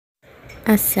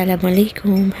Assalamu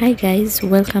alaikum. Hi guys,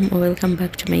 welcome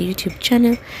back to my YouTube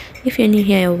channel. If you're new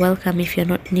here, you're welcome. If you're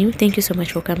not new, thank you so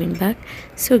much for coming back.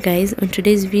 So guys, on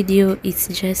today's video, it's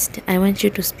just I want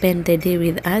you to spend the day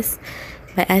with us.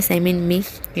 By us I mean me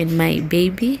and my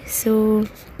baby. So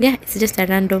yeah, it's just a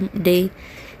random day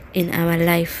in our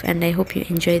life, and I hope you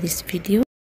enjoy this video.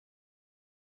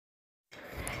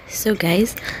 So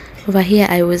guys, over here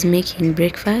I was making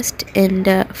breakfast, and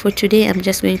for today I'm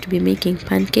just going to be making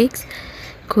pancakes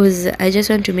because I just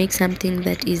want to make something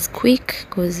that is quick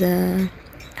because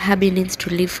hubby needs to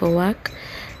leave for work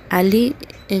early.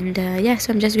 And yeah,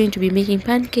 so I'm just going to be making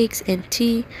pancakes and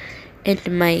tea and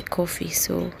my coffee.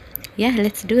 So yeah,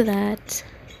 let's do that.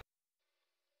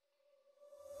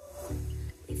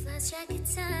 We've lost track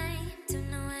of time,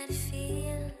 don't know how to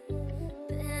feel,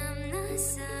 but I'm not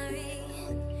sorry.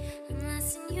 I'm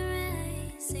lost in your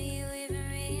eyes, are you even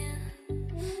real?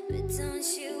 But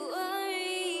don't you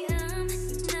worry, I'm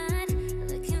not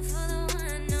looking for the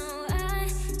one. No, I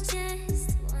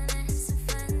just wanna have some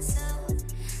fun. So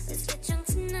let's get drunk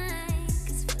tonight,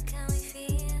 cause fuck how we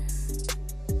feel.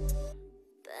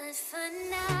 But for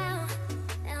now,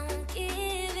 I won't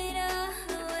give it all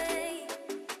away,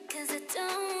 cause I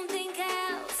don't think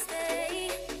I'll stay.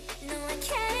 No, I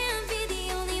can't be the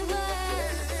only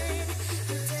one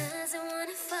who doesn't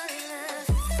wanna fall in love.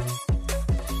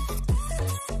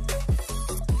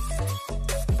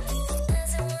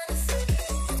 Doesn't wanna fall in love.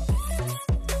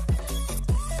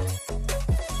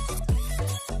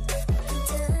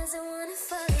 Doesn't wanna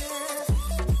fall in love.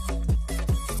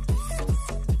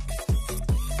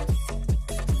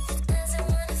 Doesn't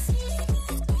wanna feel.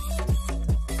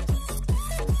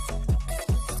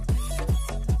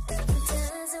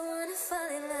 Doesn't wanna fall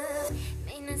in love.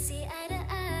 May not see eye to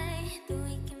eye, but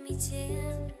we can be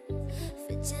chill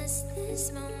for just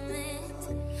this moment.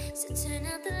 So turn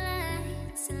out the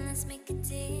lights and let's make a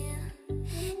deal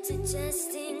to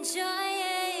just enjoy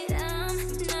it. I'm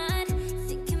not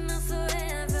thinking about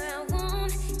forever. I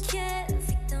won't care if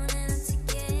we don't end up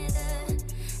together.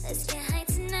 Let's get high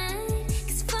tonight,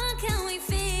 cause fuck how we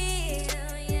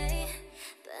feel, yeah.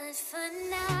 But for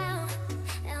now,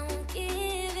 I won't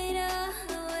give it all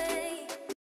away.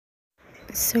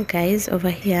 So guys, over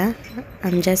here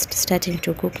I'm just starting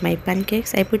to cook my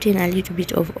pancakes. I put in a little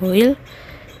bit of oil,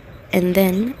 and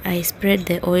then I spread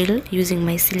the oil using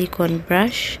my silicone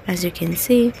brush. As you can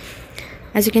see,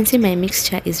 my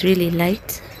mixture is really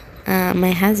light.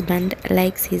 My husband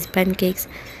likes his pancakes,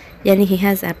 yani he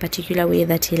has a particular way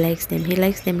that he likes them. He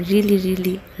likes them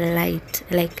really light,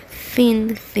 like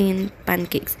thin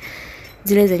pancakes,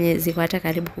 zile zenye ziko hata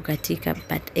karibu kukatika,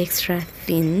 but extra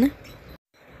thin.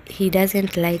 He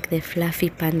doesn't like the fluffy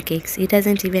pancakes. He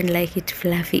doesn't even like it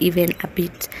fluffy even a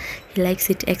bit. He likes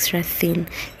it extra thin.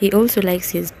 He also likes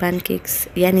his pancakes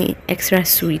yani extra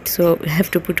sweet, so you have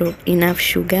to put enough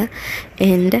sugar.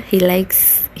 And he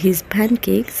likes his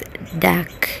pancakes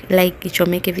dark, like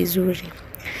ichomeke vizuri.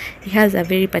 He has a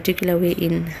very particular way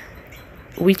in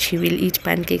which he will eat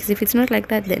pancakes. If it's not like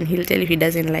that, then he'll tell you he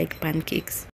doesn't like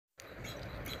pancakes.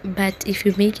 But if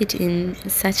you make it in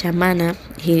such a manner,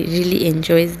 he really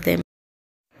enjoys them.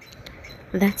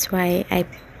 That's why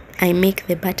I make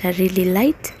the butter really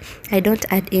light. I don't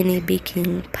add any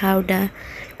baking powder,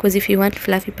 because if you want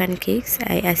fluffy pancakes,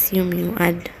 I assume you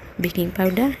add baking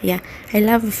powder. Yeah, I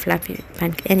love fluffy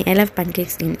pancakes. I love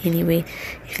pancakes in any way.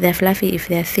 If they're fluffy, if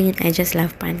they're thin, I just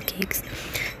love pancakes.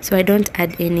 So I don't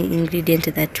add any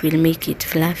ingredient that will make it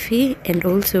fluffy. And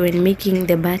also when making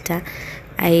the butter,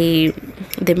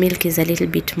 the milk is a little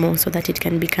bit more so that it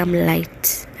can become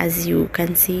light, as you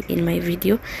can see in my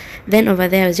video. Then over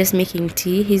there I was just making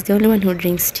tea. He's the only one who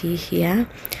drinks tea here.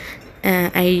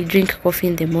 I drink coffee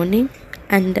in the morning,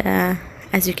 and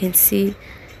as you can see,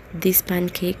 this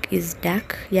pancake is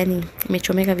dark, yani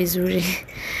imechomeka vizuri.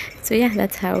 So yeah,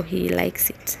 that's how he likes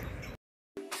it.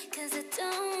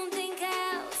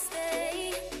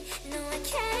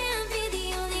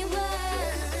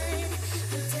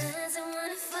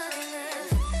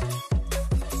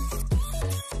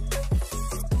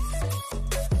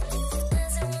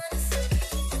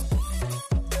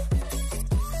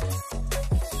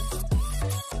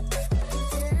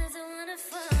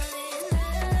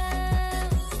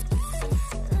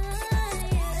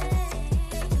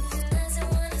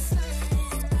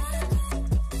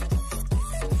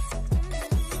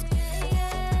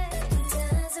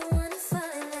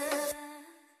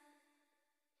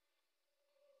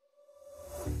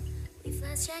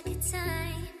 Lost track of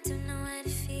time, don't know how to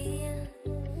feel,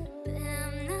 but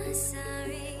I'm not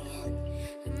sorry.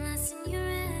 I'm lost in your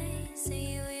eyes, are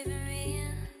you even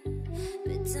real?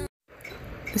 But don't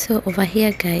So over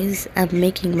here guys, I'm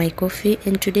making my coffee,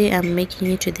 and today I'm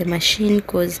making it with the machine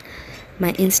because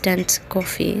my instant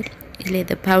coffee,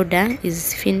 the powder,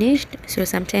 is finished. So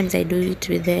sometimes I do it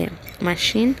with the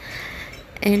machine.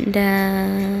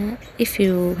 And if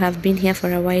you have been here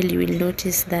for a while, you will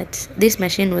notice that this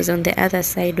machine was on the other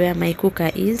side where my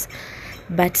cooker is.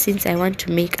 But since I want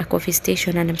to make a coffee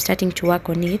station and I'm starting to work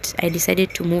on it, I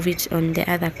decided to move it on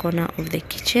the other corner of the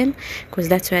kitchen because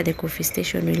that's where the coffee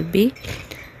station will be.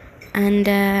 And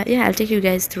yeah, I'll take you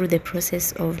guys through the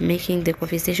process of making the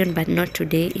coffee station, but not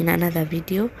today, in another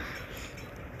video.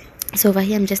 So over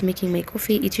here I'm just making my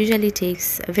coffee. It usually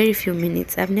takes a very few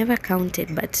minutes. I've never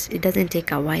counted, but it doesn't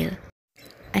take a while.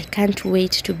 I can't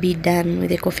wait to be done with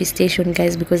the coffee station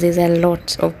guys, because there's a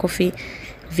lot of coffee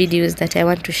videos that I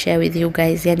want to share with you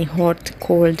guys, yani hot,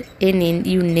 cold, any,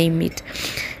 you name it.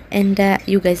 And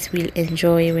you guys will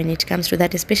enjoy when it comes to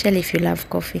that, especially if you love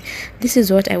coffee. This is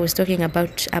what I was talking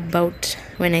about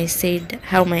when I said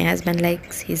how my husband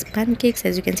likes his pancakes.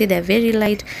 As you can see, they're very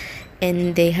light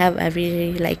and they have a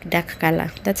really like dark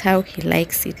color. That's how he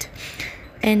likes it.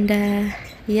 And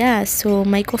yeah, so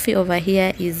my coffee over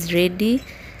here is ready.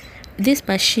 This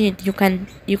machine, you can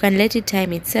let it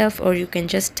time itself, or you can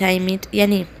just time it.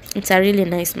 Yani, it's a really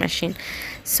nice machine.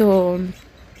 So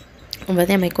over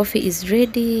there my coffee is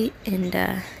ready, and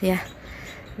yeah,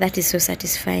 that is so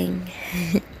satisfying.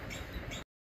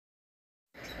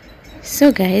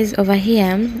 So guys, over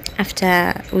here,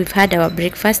 after we've had our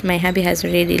breakfast, my hubby has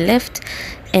already left,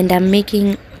 and I'm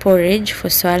making porridge for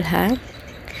Swalha.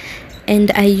 And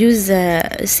I use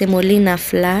semolina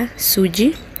flour,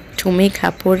 suji, to make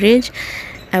her porridge.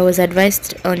 I was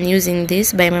advised on using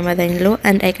this by my mother-in-law,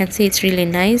 and I can say it's really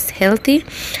nice, healthy,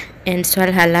 and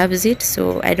Swalha loves it,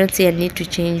 so I don't see a need to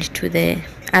change to the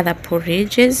other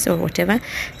porridges or whatever.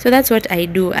 So that's what I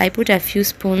do. I put a few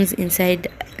spoons inside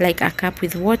like a cup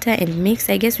with water and mix.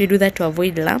 I guess we do that to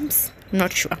avoid lumps,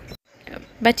 not sure,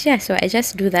 but yeah, so I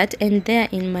just do that. And there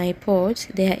in my pot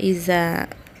there is a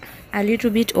little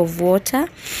bit of water,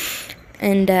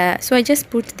 and so I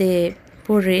just put the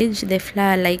porridge, the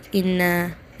flour, like in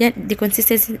yeah, the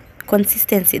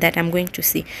consistency that I'm going to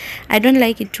see. I don't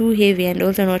like it too heavy and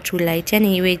also not too light.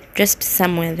 Anyway, just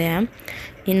somewhere there,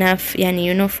 enough, yani,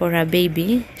 you know, for a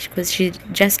baby, because she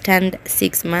just turned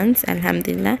 6 months,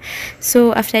 alhamdulillah.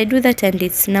 So after I do that and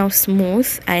it's now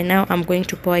smooth, I'm going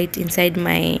to pour it inside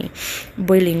my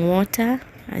boiling water,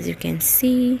 as you can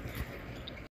see.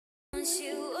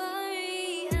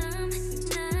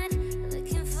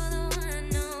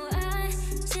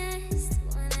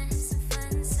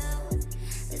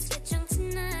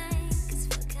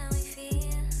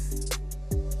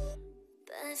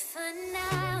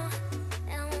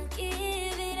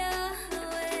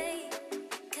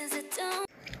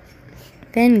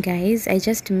 Then guys, I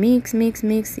just mix,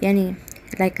 yani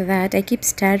like that. I keep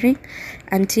stirring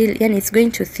until yani it's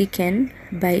going to thicken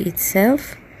by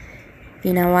itself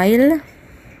in a while.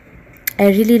 I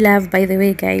really love, by the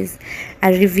way guys,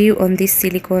 a review on these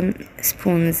silicone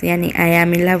spoons. Yani I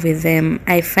am in love with them.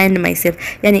 I find myself,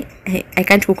 yani I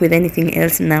can't cook with anything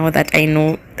else now that I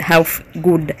know how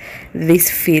good this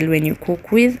feel when you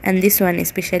cook with, and this one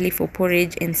especially for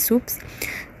porridge and soups.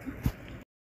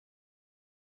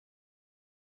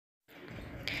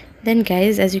 Then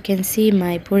guys, as you can see,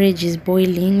 my porridge is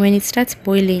boiling. When it starts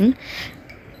boiling,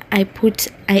 I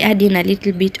add in a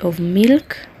little bit of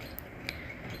milk,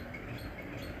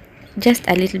 just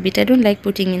a little bit. I don't like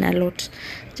putting in a lot,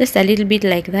 just a little bit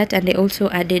like that. And I also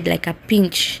added like a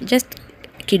pinch, just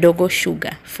kidogo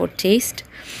sugar for taste.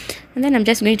 And then I'm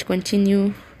just going to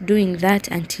continue doing that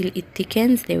until it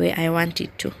thickens the way I want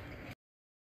it to.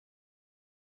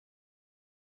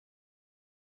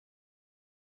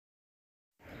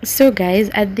 So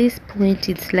guys, at this point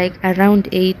it's like around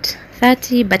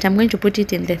 8:30, but I'm going to put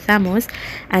it in the thermos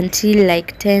until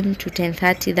like 10 to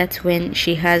 10:30. That's when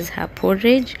she has her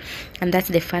porridge, and that's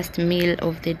the first meal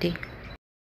of the day.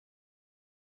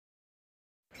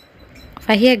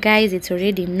 For here guys, it's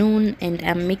already noon and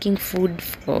I'm making food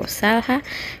for Salha.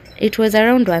 It was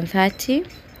around 1:30,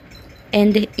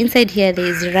 and inside here there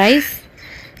is rice,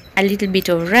 a little bit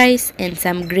of rice, and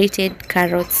some grated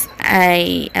carrots.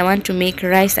 I want to make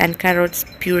rice and carrots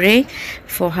puree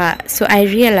for her. So I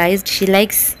realized she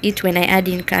likes it when I add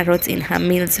in carrots in her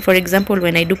meals. For example,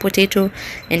 when I do potato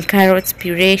and carrots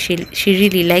puree, she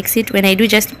really likes it. When I do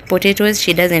just potatoes,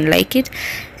 she doesn't like it.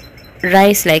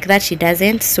 Rice like that, she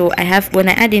doesn't. So when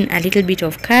I add in a little bit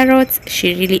of carrots,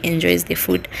 she really enjoys the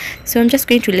food. So I'm just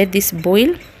going to let this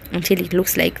boil until it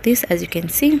looks like this. As you can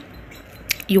see,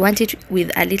 you want it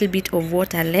with a little bit of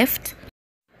water left.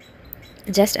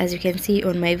 just as you can see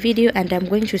on my video, and I'm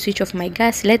going to switch off my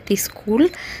gas, let this cool,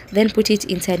 then put it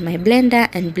inside my blender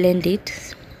and blend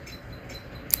it.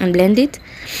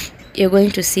 You're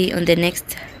going to see on the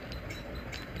next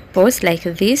post like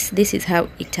this is how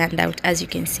it turned out. As you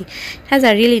can see, it has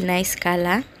a really nice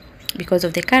color because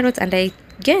of the carrots, and I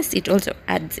guess it also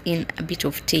adds in a bit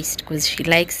of taste because she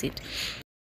likes it.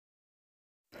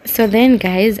 So then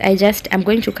guys, I'm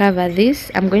going to cover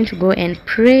this, I'm going to go and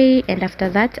pray, and after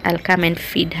that I'll come and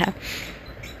feed her.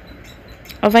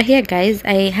 Over here guys,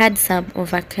 I had some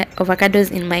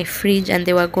avocados in my fridge and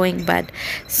they were going bad,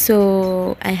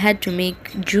 so I had to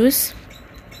make juice.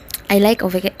 I like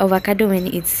avocado when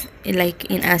it's like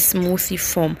in a smoothie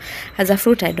form. As a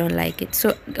fruit, I don't like it.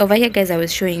 So over here guys, I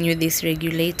was showing you this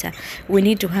regulator. We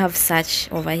need to have such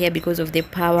over here because of the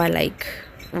power, like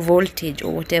voltage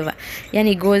or whatever.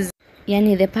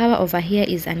 The power over here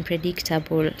is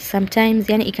unpredictable. Sometimes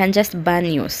it can just burn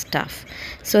your stuff.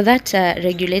 So that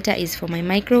regulator is for my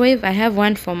microwave. I have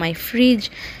one for my fridge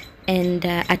and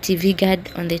a TV guard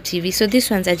on the TV. So these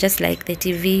ones are just like the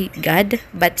TV guard,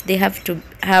 but they have to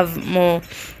have more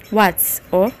watts,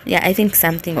 or I think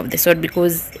something of the sort,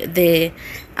 because the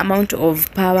amount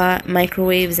of power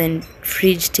microwaves and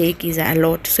fridge take is a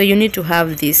lot. So you need to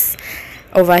have this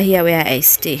over here where I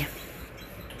stay.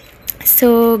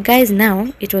 So guys,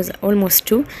 now it was almost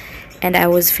 2 and I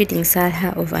was feeding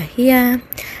Salha over here.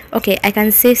 Okay, I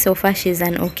can say so far she's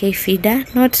an okay feeder,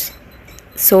 not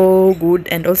so good,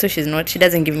 and also she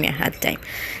doesn't give me a hard time.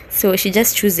 So she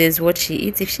just chooses what she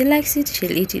eats. If she likes it,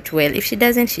 she'll eat it well. If she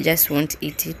doesn't, she just won't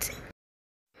eat it.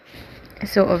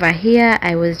 So over here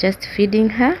I was just feeding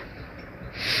her.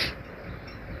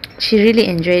 She really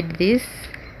enjoyed this,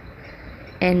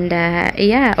 and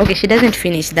okay, she doesn't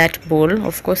finish that bowl,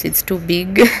 of course it's too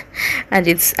big and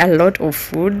it's a lot of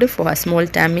food for her small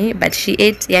tummy, but she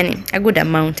ate a good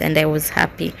amount and I was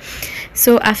happy.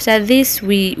 So after this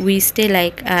we stay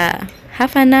like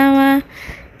half an hour,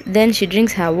 then she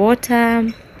drinks her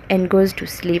water and goes to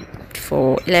sleep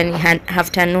for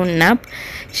afternoon nap.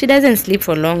 She doesn't sleep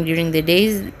for long during the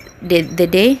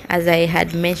day, as I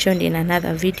had mentioned in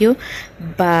another video,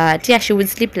 but she would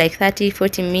sleep like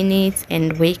 30-40 minutes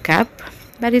and wake up,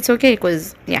 but it's okay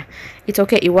because it's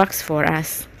okay, it works for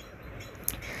us.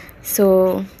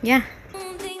 So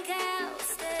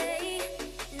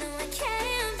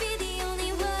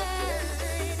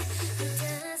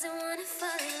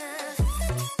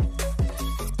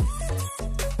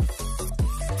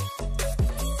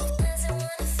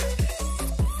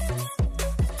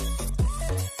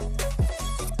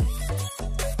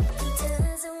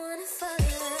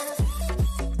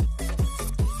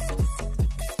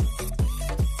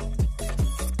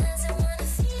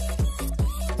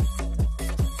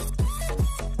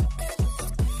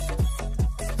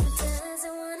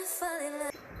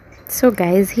So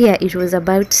guys, here it was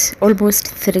about almost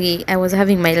 3. I was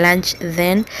having my lunch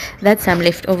then. That's some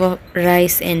leftover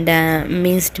rice and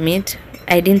minced meat.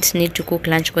 I didn't need to cook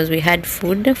lunch because we had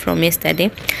food from yesterday.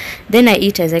 Then I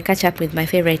eat as I catch up with my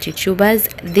favorite YouTubers.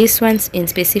 This one in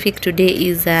specific today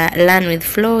is Learn with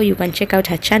Flo. You can check out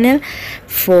her channel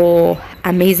for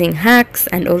amazing hacks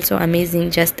and also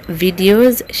amazing just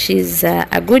videos. She's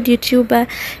a good YouTuber,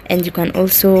 and you can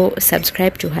also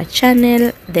subscribe to her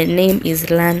channel. The name is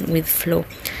Learn with Flo.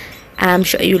 I'm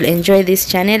sure you'll enjoy this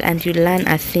channel and you'll learn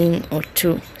a thing or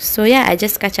two. So I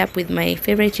just catch up with my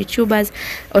favorite YouTubers,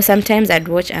 or sometimes I'd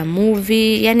watch a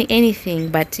movie, anything,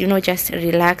 but just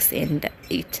relax and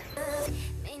eat.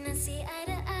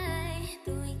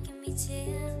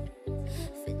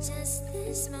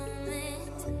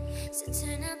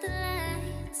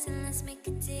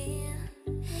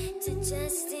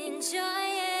 Just enjoy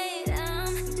it.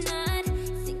 I'm not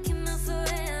thinking about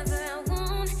forever. I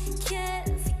won't care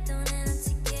if we don't end up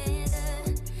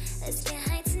together. Let's get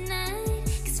high tonight,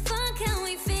 'cause fuck how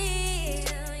we feel,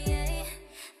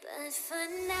 But for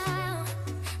now,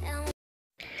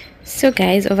 so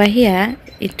guys, over here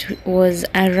it was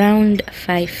around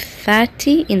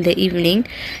 5:30 in the evening,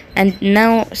 and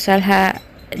now Salha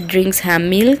drinks her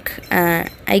milk.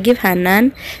 I give her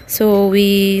naan, so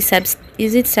we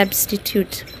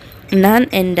substitute naan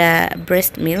and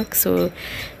breast milk. So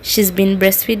she's been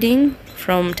breastfeeding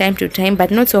from time to time, but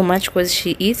not so much because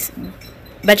she eats,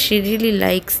 but she really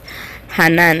likes her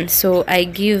naan. So I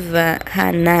give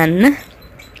her naan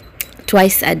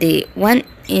twice a day, one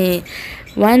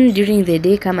during the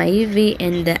day kama hivi,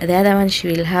 and the other one she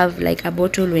will have like a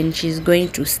bottle when she's going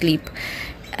to sleep,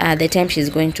 the time she's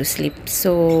going to sleep.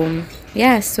 So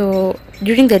so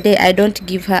during the day I don't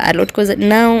give her a lot, because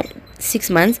now 6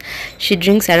 months she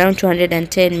drinks around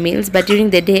 210 mils, but during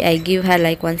the day I give her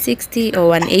like 160 or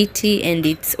 180, and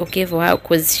it's okay for her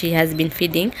because she has been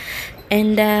feeding.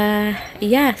 And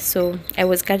yeah, so I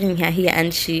was carrying her here,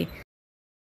 and she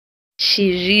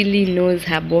really knows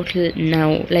her bottle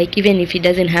now. Like, even if he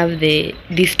doesn't have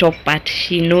this top part,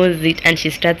 she knows it, and she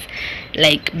starts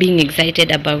like being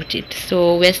excited about it.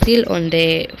 So we're still on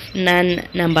the NAN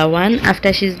number 1.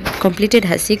 After she's completed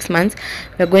her 6 months,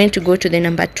 we're going to go to the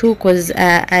number 2, because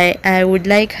I would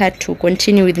like her to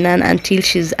continue with NAN until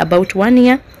she's about 1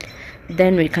 year.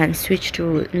 Then we can switch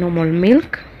to normal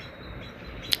milk.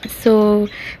 So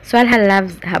Swalha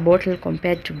loves her bottle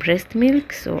compared to breast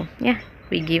milk, so yeah,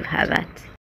 we give her that.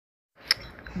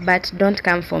 But don't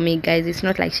come for me, guys, it's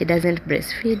not like she doesn't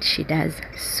breastfeed, she does.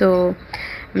 So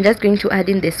I'm just going to add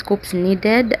in the scoops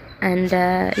needed, and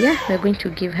yeah, we're going to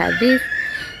give her this.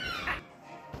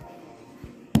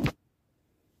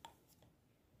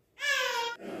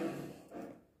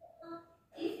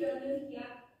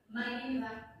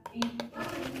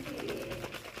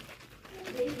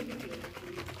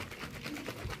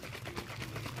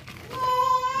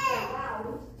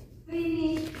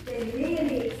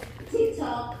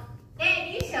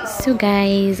 So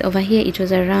guys, over here it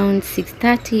was around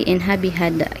 6:30 and hubby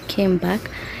had came back,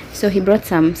 so he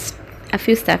brought a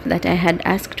few stuff that I had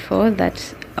asked for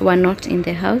that were not in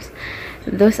the house.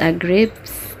 Those are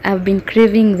grapes. I've been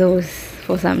craving those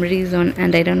for some reason,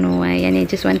 and I don't know why, and I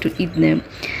just want to eat them.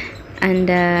 And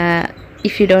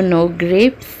if you don't know,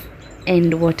 grapes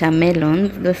and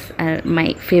watermelons, those are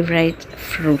my favorite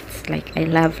fruits. Like, I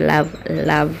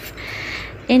love.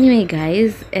 Anyway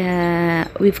guys,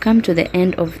 we've come to the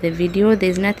end of the video.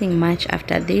 There's nothing much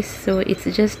after this, so it's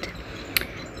just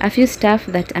a few stuff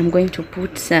that I'm going to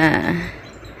put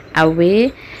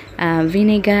away.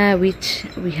 Vinegar, which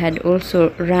we had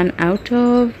also run out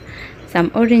of.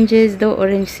 Some oranges, though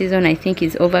orange season I think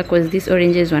is over, because these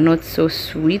oranges were not so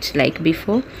sweet like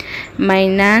before. My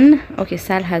naan, okay,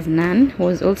 Sal has naan,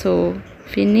 was also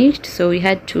finished, so we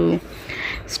had to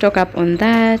stock up on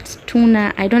that.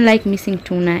 Tuna, I don't like missing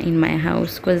tuna in my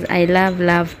house, because I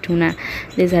love tuna.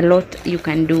 There's a lot you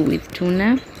can do with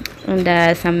tuna.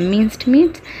 And some minced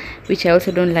meat, which I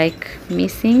also don't like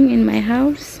missing in my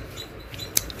house.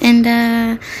 And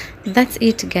that's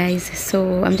it guys.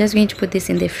 So I'm just going to put this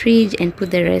in the fridge and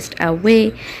put the rest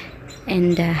away,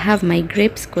 and have my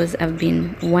grapes, because I've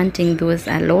been wanting those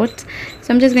a lot.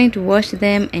 So I'm just going to wash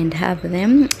them and have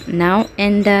them now.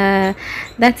 And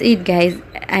that's it guys.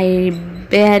 We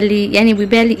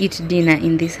barely eat dinner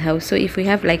in this house. So if we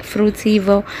have like fruits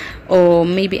hivo, or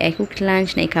maybe I cooked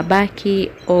lunch like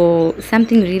kabaki or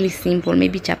something really simple,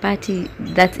 maybe chapati,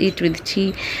 that's it with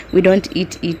tea. We don't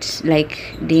eat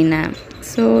like dinner.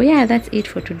 So yeah, that's it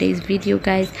for today's video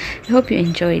guys. I hope you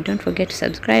enjoyed. Don't forget to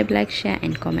subscribe, like, share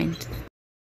and comment.